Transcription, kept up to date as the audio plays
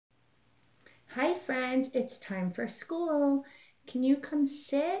Hi friends, it's time for school. Can you come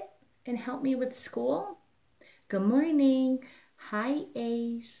sit and help me with school? Good morning. Hi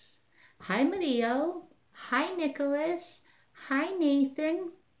Ace. Hi Mario. Hi Nicholas. Hi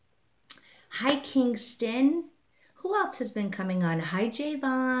Nathan. Hi Kingston. Who else has been coming on? Hi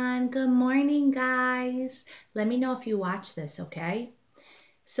Javon. Good morning guys. Let me know if you watch this, okay?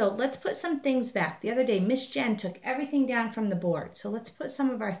 So let's put some things back. The other day, Miss Jen took everything down from the board. So let's put some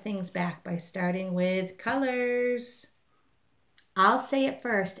of our things back by starting with colors. I'll say it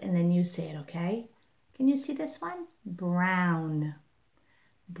first and then you say it, okay? Can you see this one? Brown,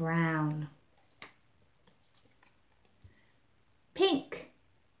 brown. Pink,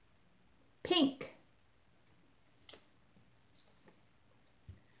 pink.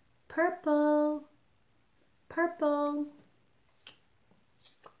 Purple, purple.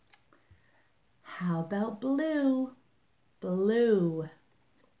 How about blue? Blue.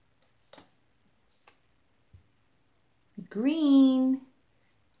 Green,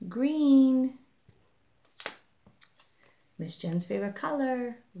 green. Miss Jen's favorite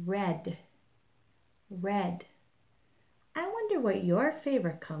color, red, red. I wonder what your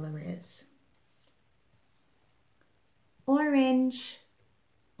favorite color is. Orange,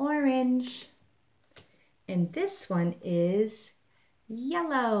 orange. And this one is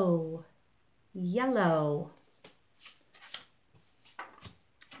yellow, yellow.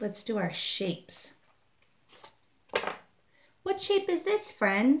 Let's do our shapes. What shape is this,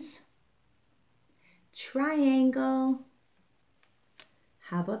 friends? Triangle.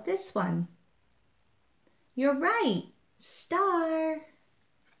 How about this one? You're right, star.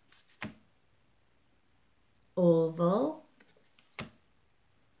 Oval.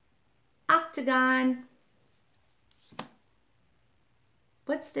 Octagon.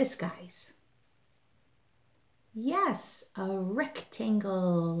 What's this, guys? Yes, a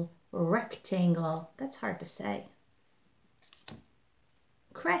rectangle. Rectangle. That's hard to say.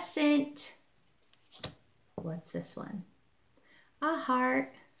 Crescent. What's this one? A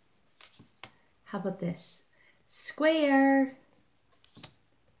heart. How about this? Square.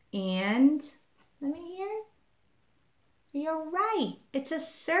 And, let me hear. You're right. It's a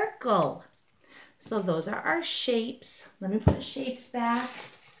circle. So those are our shapes. Let me put shapes back.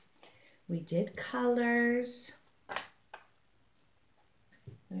 We did colors.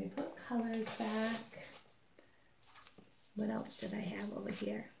 Let me put colors back. What else did I have over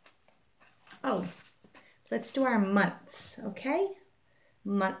here? Oh, let's do our months, okay?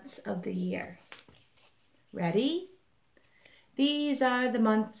 Months of the year. Ready? These are the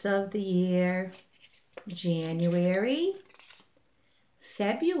months of the year. January,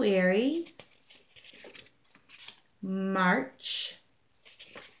 February, March,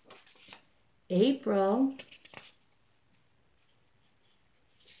 April,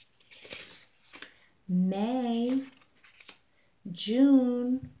 May,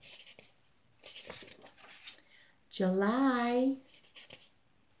 June, July,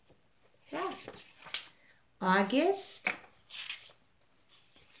 August,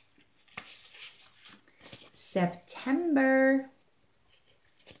 September,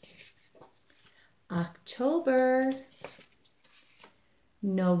 October,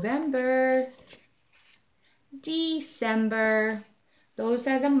 November, December. Those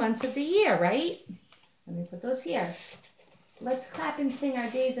are the months of the year, right? Let me put those here. Let's clap and sing our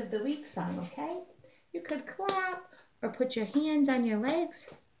Days of the Week song, okay? You could clap or put your hands on your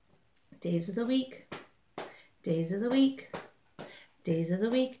legs. Days of the week, days of the week, days of the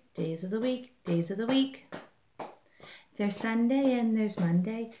week, days of the week, days of the week. There's Sunday and there's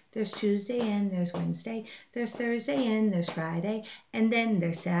Monday, there's Tuesday and there's Wednesday, there's Thursday and there's Friday, and then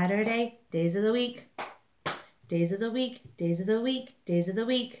there's Saturday. Days of the week, days of the week, days of the week, days of the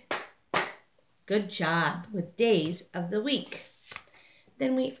week. Good job with days of the week.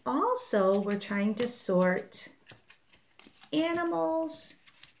 Then we also were trying to sort animals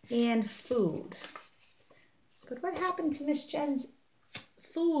and food. But what happened to Miss Jen's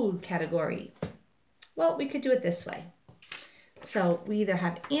food category? Well, we could do it this way. So we either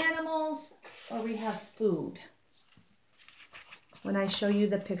have animals or we have food. When I show you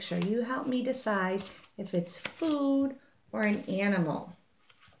the picture, you help me decide if it's food or an animal.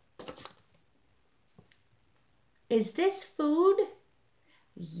 Is this food?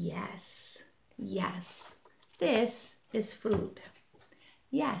 Yes, yes, this is food.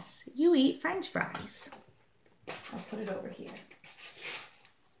 Yes, you eat French fries. I'll put it over here.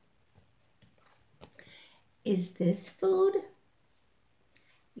 Is this food?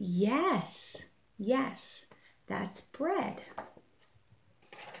 Yes, yes, that's bread.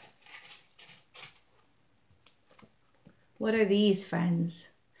 What are these,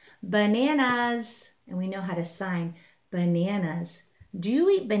 friends? Bananas. And we know how to sign bananas. Do you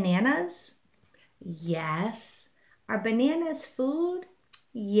eat bananas? Yes. Are bananas food?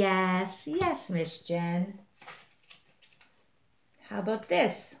 Yes. Yes, Miss Jen. How about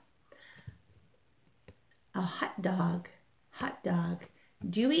this? A hot dog. Hot dog.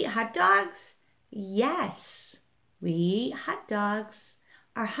 Do you eat hot dogs? Yes. We eat hot dogs.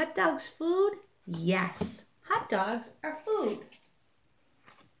 Are hot dogs food? Yes. Hot dogs are food.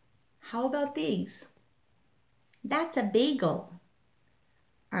 How about these? That's a bagel.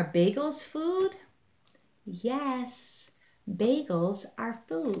 Are bagels food? Yes. Bagels are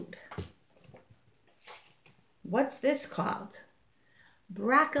food. What's this called?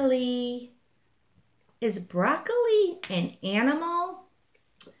 Broccoli. Is broccoli an animal?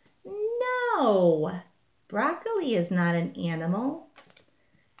 No. Broccoli is not an animal.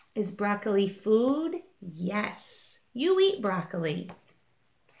 Is broccoli food? Yes. You eat broccoli.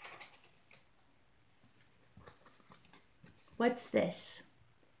 What's this?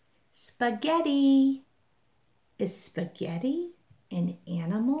 Spaghetti. Is spaghetti an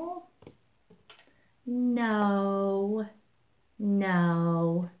animal? No.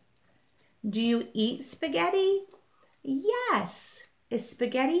 No. Do you eat spaghetti? Yes. Is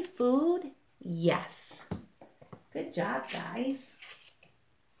spaghetti food? Yes. Good job, guys.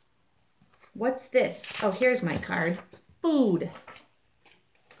 What's this? Oh, here's my card. Food.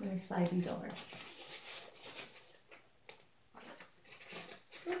 Let me slide these over.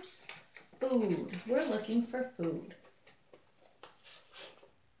 Oops. Food. We're looking for food.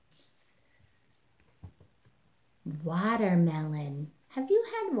 Watermelon. Have you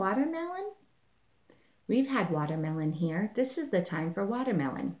had watermelon? We've had watermelon here. This is the time for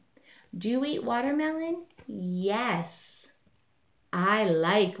watermelon. Do you eat watermelon? Yes. I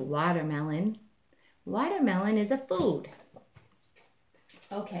like watermelon. Watermelon is a food.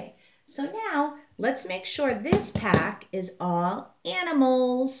 Okay, so now let's make sure this pack is all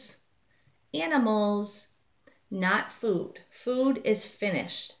animals. Animals, not food. Food is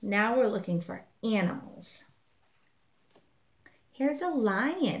finished. Now we're looking for animals. Here's a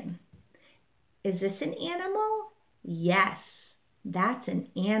lion. Is this an animal? Yes, that's an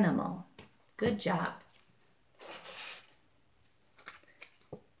animal. Good job.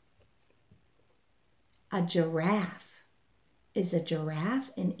 A giraffe. Is a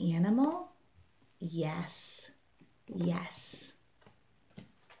giraffe an animal? Yes, yes.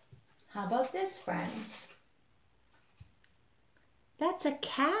 How about this, friends? That's a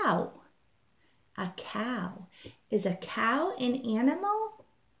cow. A cow. Is a cow an animal?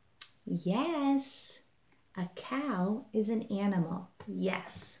 Yes. A cow is an animal.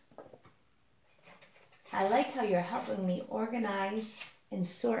 Yes. I like how you're helping me organize and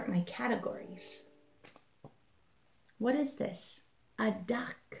sort my categories. What is this? A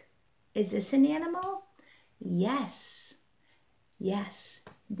duck. Is this an animal? Yes. Yes,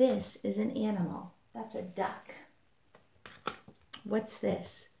 this is an animal. That's a duck. What's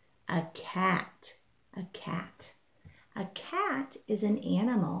this? A cat. A cat. A cat is an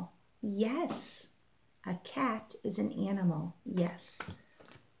animal. Yes. A cat is an animal. Yes.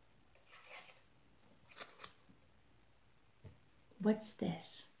 What's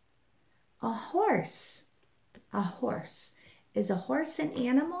this? A horse. A horse. Is a horse an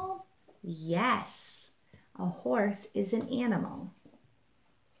animal? Yes. A horse is an animal.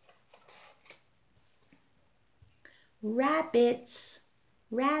 Rabbits.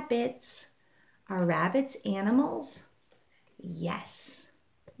 Rabbits. Are rabbits animals? Yes.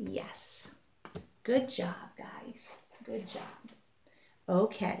 Yes. Good job, guys. Good job.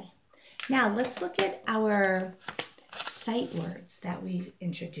 Okay. Now let's look at our sight words that we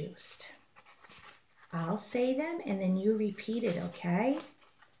introduced. I'll say them and then you repeat it, okay?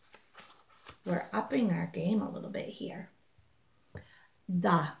 We're upping our game a little bit here.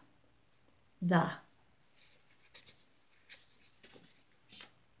 The.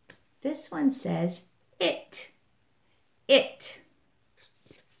 This one says it. It.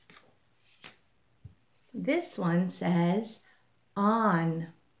 This one says on.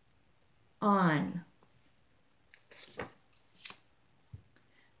 On.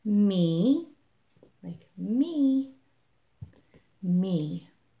 Me. Like me. Me.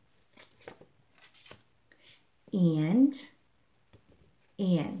 And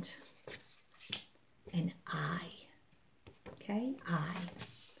I. Okay, I.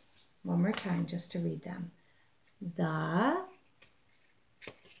 One more time just to read them. The,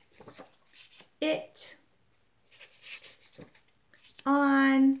 it,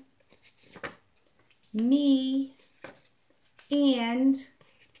 on, me, and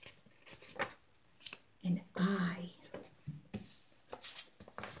I.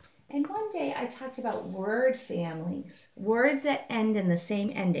 And one day I talked about word families, words that end in the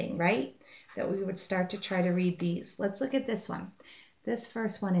same ending, right? That we would start to try to read these. Let's look at this one. This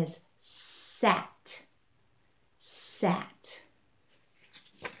first one is sat, sat.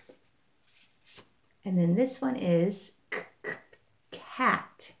 And then this one is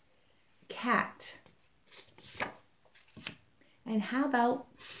cat, cat. And how about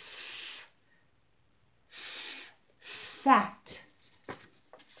fat?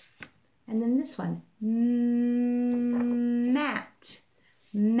 And then this one, mat,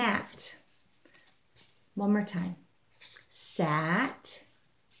 mat. One more time. Sat,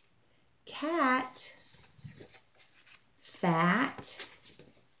 cat, fat,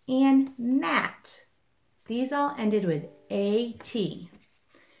 and mat. These all ended with A-T.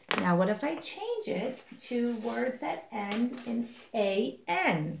 Now, what if I change it to words that end in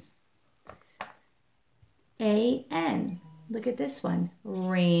A-N? A-N. Look at this one.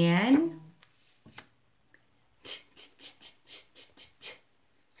 Ran,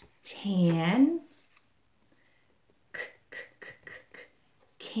 tan,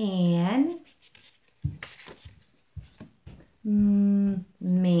 can,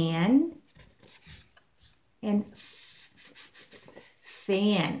 man, and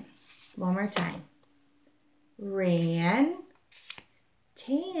fan. One more time. Ran,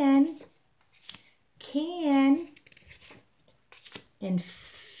 tan, can, and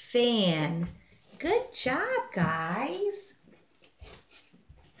fan. Good job, guys.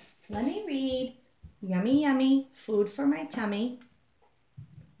 Let me read yummy, yummy, food for my tummy.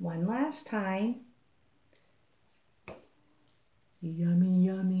 One last time. Yummy,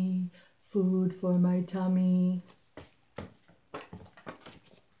 yummy, food for my tummy.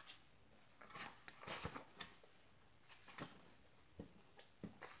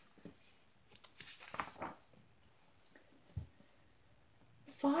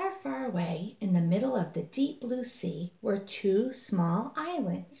 Far, far away in the middle of the deep blue sea were two small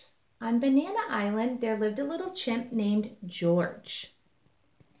islands. On Banana Island, there lived a little chimp named George.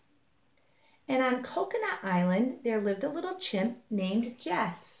 And on Coconut Island, there lived a little chimp named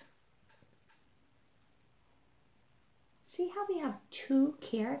Jess. See how we have two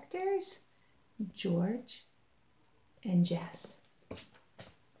characters? George and Jess.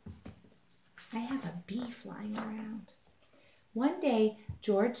 I have a bee flying around. One day,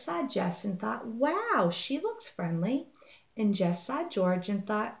 George saw Jess and thought, wow, she looks friendly. And Jess saw George and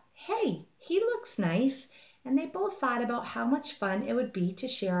thought, hey, he looks nice. And they both thought about how much fun it would be to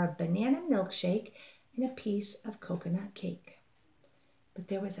share a banana milkshake and a piece of coconut cake. But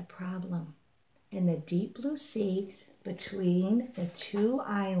there was a problem. In the deep blue sea between the two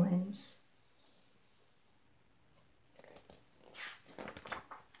islands,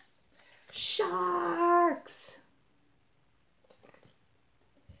 sharks!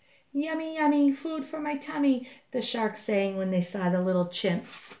 Yummy, yummy, food for my tummy, the sharks sang when they saw the little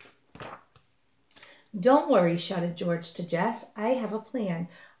chimps. Don't worry, shouted George to Jess. I have a plan.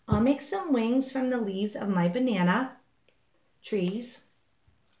 I'll make some wings from the leaves of my banana trees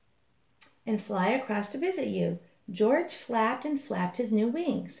and fly across to visit you. George flapped and flapped his new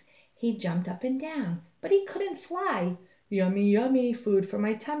wings. He jumped up and down, but he couldn't fly. Yummy, yummy, food for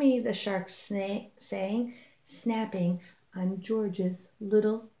my tummy, the sharks sang, snapping on George's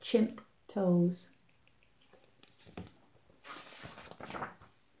little chimp toes.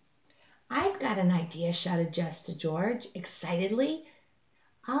 I've got an idea, shouted Jess to George excitedly.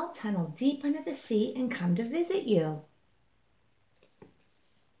 I'll tunnel deep under the sea and come to visit you.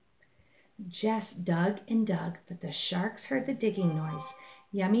 Jess dug and dug, but the sharks heard the digging noise.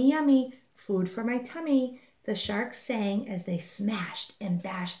 Yummy, yummy, food for my tummy, the sharks sang as they smashed and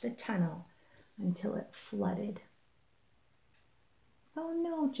bashed the tunnel until it flooded. Oh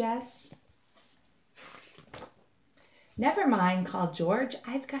no, Jess. Never mind, called George.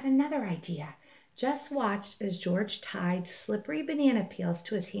 I've got another idea. Jess watched as George tied slippery banana peels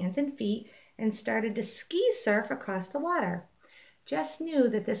to his hands and feet and started to ski surf across the water. Jess knew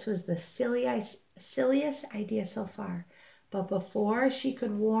that this was the silliest idea so far, but before she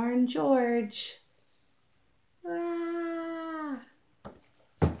could warn George,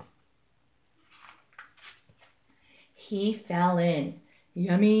 he fell in.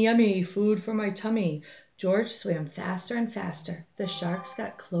 Yummy, yummy, food for my tummy. George swam faster and faster. The sharks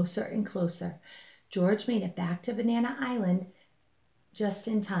got closer and closer. George made it back to Banana Island just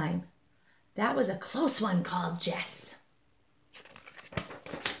in time. That was a close one, called Jess.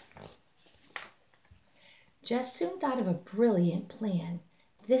 Jess soon thought of a brilliant plan.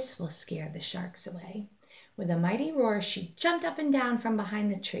 This will scare the sharks away. With a mighty roar, she jumped up and down from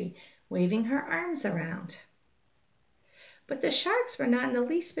behind the tree, waving her arms around. But the sharks were not in the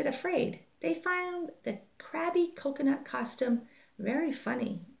least bit afraid. They found the crabby coconut costume very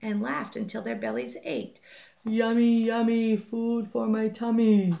funny and laughed until their bellies ached. Yummy, yummy, food for my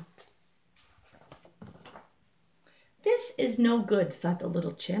tummy. This is no good, thought the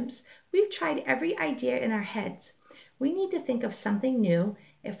little chimps. We've tried every idea in our heads. We need to think of something new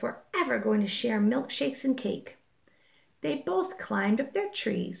if we're ever going to share milkshakes and cake. They both climbed up their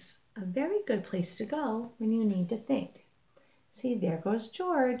trees, a very good place to go when you need to think. See, there goes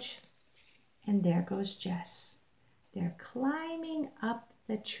George, and there goes Jess. They're climbing up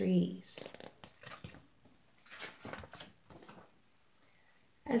the trees.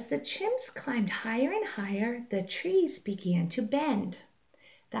 As the chimps climbed higher and higher, the trees began to bend.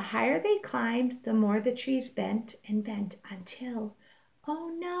 The higher they climbed, the more the trees bent and bent until, oh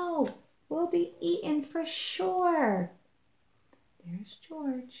no, we'll be eaten for sure. There's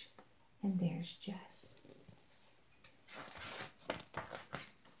George, and there's Jess.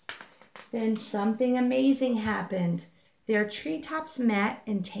 Then something amazing happened. Their treetops met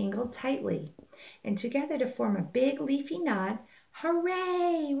and tangled tightly, and together to form a big leafy knot.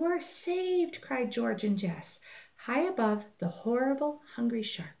 Hooray, we're saved, cried George and Jess, high above the horrible, hungry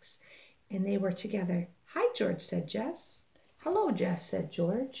sharks. And they were together. Hi, George, said Jess. Hello, Jess, said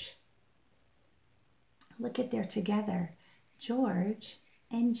George. Look at they're together, George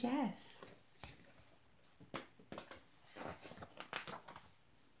and Jess.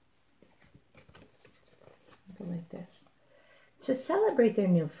 Go like this. To celebrate their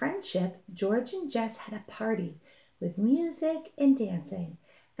new friendship, George and Jess had a party with music and dancing,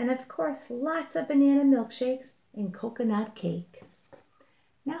 and of course lots of banana milkshakes and coconut cake.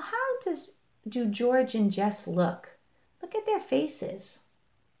 Now how do George and Jess look? Look at their faces.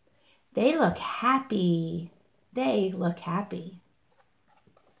 They look happy. They look happy.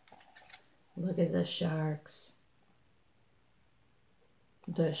 Look at the sharks.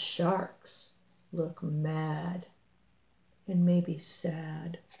 The sharks look mad and maybe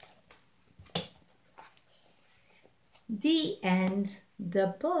sad. The end.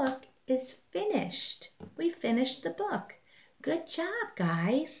 The book is finished. We finished the book. Good job,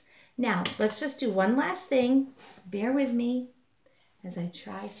 guys. Now, let's just do one last thing. Bear with me as I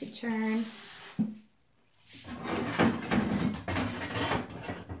try to turn.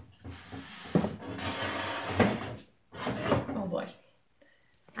 Oh boy.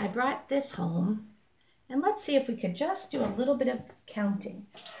 I brought this home, and let's see if we could just do a little bit of counting.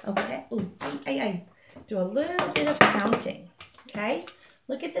 Okay? Ooh, do a little bit of counting. Okay?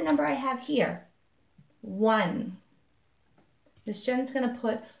 Look at the number I have here. 1. Miss Jen's going to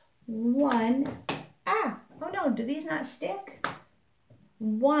put 1. Oh no, do these not stick?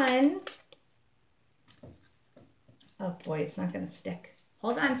 1. Oh boy, it's not going to stick.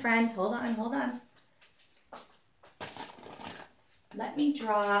 Hold on, friends. Hold on. Let me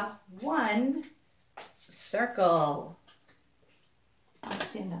draw 1 circle. I'll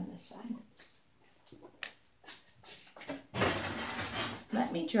stand on this side.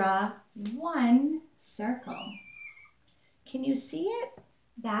 Let me draw 1 circle. Can you see it?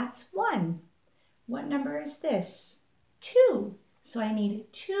 That's 1. What number is this? 2. So I need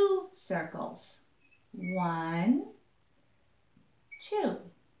 2 circles. 1, 2.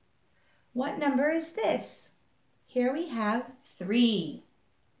 What number is this? Here we have 3.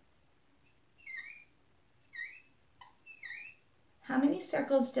 How many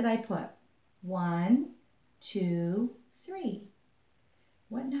circles did I put? 1, 2, 3.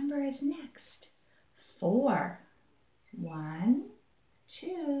 What number is next? 4. 1,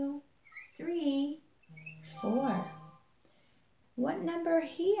 2, 3, 4. What number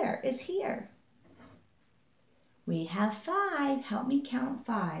here is here? We have 5. Help me count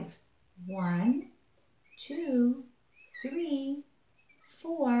 5. 1, 2, 3,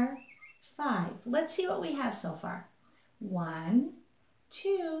 4, 5. Let's see what we have so far. 1,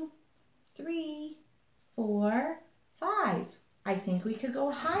 2, 3, 4, 5. I think we could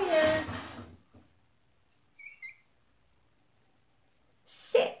go higher.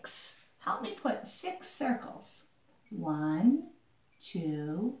 6. Help me put 6 circles. 1,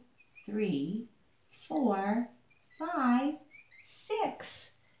 2, 3, 4, 5,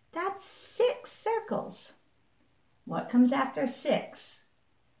 6. That's 6 circles. What comes after 6?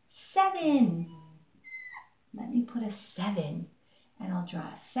 7. Let me put a 7, and I'll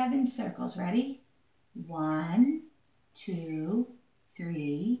draw 7 circles. Ready? 1, 2,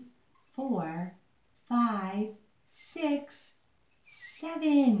 3, 4, 5, 6,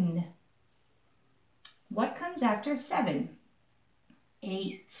 7. What comes after 7?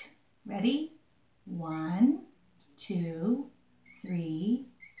 8. Ready? 1, 2, 3,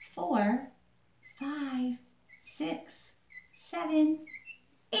 4, 5, 6, 7,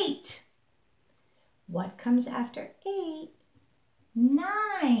 8. What comes after 8?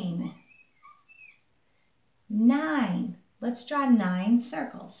 9. 9. Let's draw 9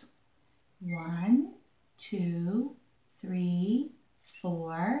 circles. 1, 2, 3,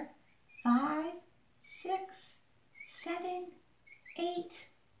 4, 5, 6, 7, 8,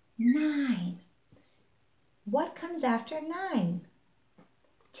 9. What comes after 9?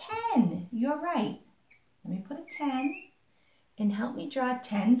 10. You're right. Let me put a 10 and help me draw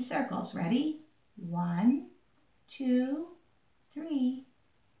 10 circles. Ready? 1, 2, 3,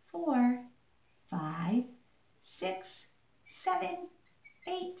 4, 5, 6, 7,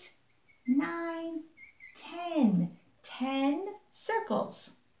 8, 9, 10. 10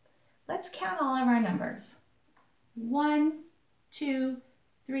 circles. Let's count all of our numbers. 1, 2,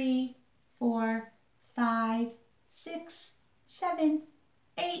 3, 4, 5, 6, 7,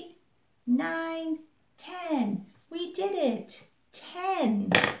 8, 9, 10. We did it. 10.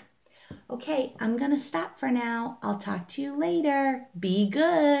 Okay, I'm going to stop for now. I'll talk to you later. Be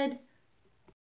good.